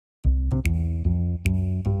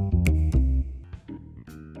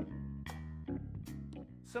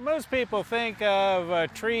So most people think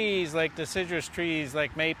of trees like deciduous trees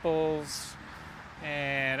like maples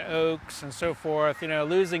and oaks and so forth,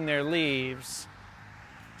 losing their leaves.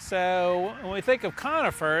 So when we think of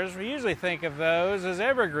conifers, we usually think of those as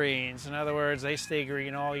evergreens. In other words, they stay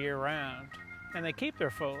green all year round and they keep their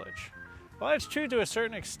foliage. Well, that's true to a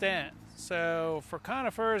certain extent. So for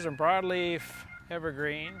conifers and broadleaf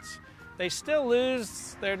evergreens, they still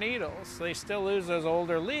lose their needles. They still lose those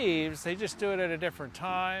older leaves. They just do it at a different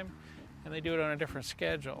time and they do it on a different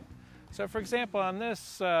schedule. So for example, on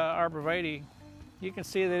this arborvitae, you can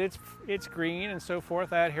see that it's green and so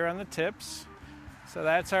forth out here on the tips. So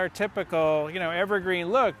that's our typical,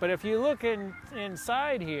 evergreen look. But if you look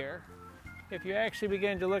inside here, if you actually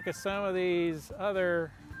begin to look at some of these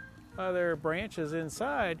other branches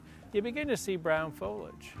inside, you begin to see brown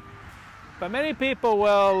foliage. But many people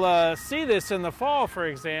will see this in the fall, for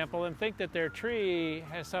example, and think that their tree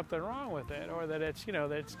has something wrong with it, or that it's,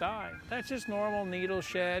 that it's dying. That's just normal needle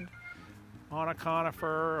shed on a conifer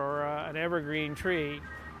or an evergreen tree.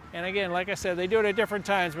 And again, like I said, they do it at different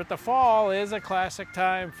times, but the fall is a classic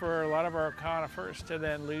time for a lot of our conifers to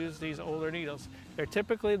then lose these older needles. They're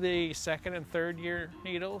typically the second and third year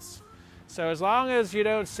needles. So as long as you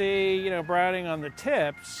don't see, browning on the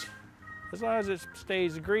tips, as long as it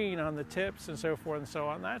stays green on the tips and so forth and so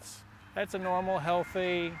on, that's a normal,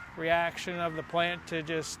 healthy reaction of the plant to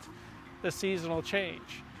just the seasonal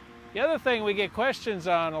change. The other thing we get questions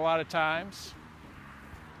on a lot of times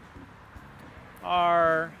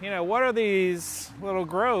are, what are these little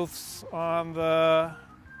growths on the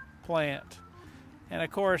plant? And of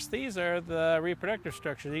course, these are the reproductive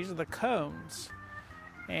structure. These are the cones.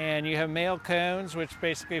 And you have male cones, which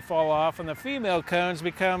basically fall off, and the female cones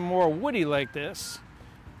become more woody like this.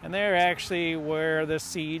 And they're actually where the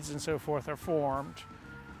seeds and so forth are formed.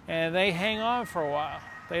 And they hang on for a while.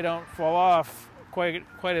 They don't fall off quite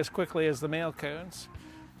as quickly as the male cones.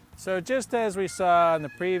 So just as we saw in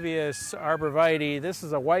the previous arborvitae, this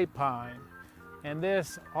is a white pine. And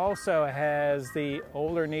this also has the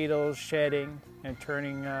older needles shedding and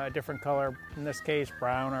turning a different color, in this case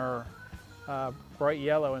brown or bright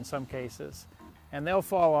yellow in some cases. And they'll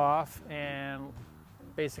fall off and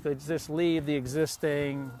basically just leave the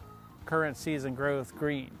existing current season growth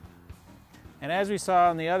green. And as we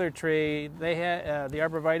saw in the other tree, they had, the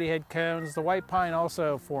arborvitae had cones. The white pine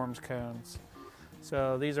also forms cones.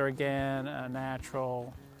 So these are again a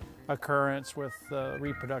natural occurrence with the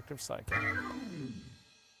reproductive cycle.